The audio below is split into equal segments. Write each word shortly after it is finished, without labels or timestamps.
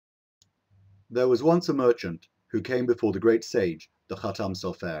There was once a merchant who came before the great sage, the Khatam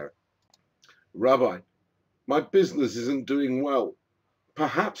Sofer. Rabbi, my business isn't doing well.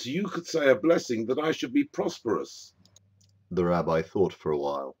 Perhaps you could say a blessing that I should be prosperous. The rabbi thought for a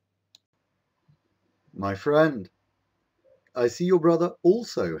while. My friend, I see your brother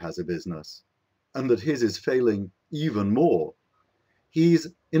also has a business, and that his is failing even more. He's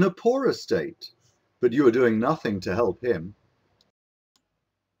in a poorer state, but you are doing nothing to help him.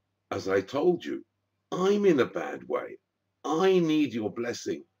 As I told you, I'm in a bad way. I need your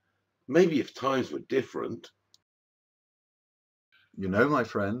blessing. Maybe if times were different. You know, my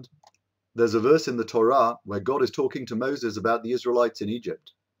friend, there's a verse in the Torah where God is talking to Moses about the Israelites in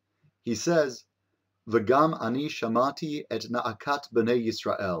Egypt. He says, V'gam ani shamati et na'akat b'nei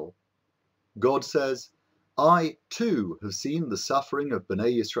Yisrael. God says, I too have seen the suffering of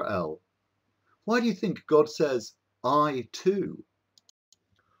B'nai Israel. Why do you think God says, I too?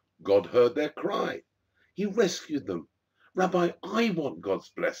 God heard their cry. He rescued them. Rabbi, I want God's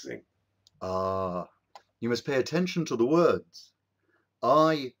blessing. Ah, you must pay attention to the words.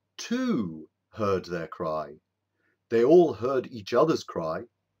 I too heard their cry. They all heard each other's cry,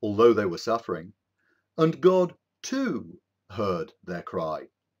 although they were suffering, and God too heard their cry.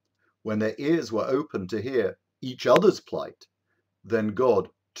 When their ears were open to hear each other's plight, then God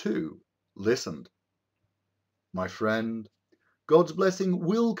too listened. My friend, God's blessing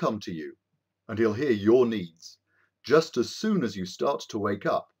will come to you, and He'll hear your needs, just as soon as you start to wake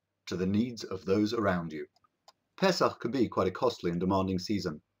up to the needs of those around you. Pesach can be quite a costly and demanding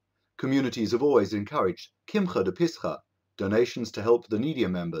season. Communities have always encouraged kimcha de pischa, donations to help the needier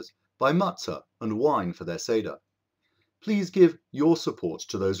members, buy matzah and wine for their seder. Please give your support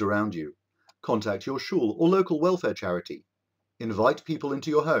to those around you. Contact your shul or local welfare charity. Invite people into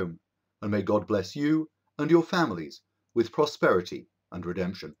your home, and may God bless you and your families with prosperity and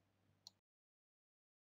redemption.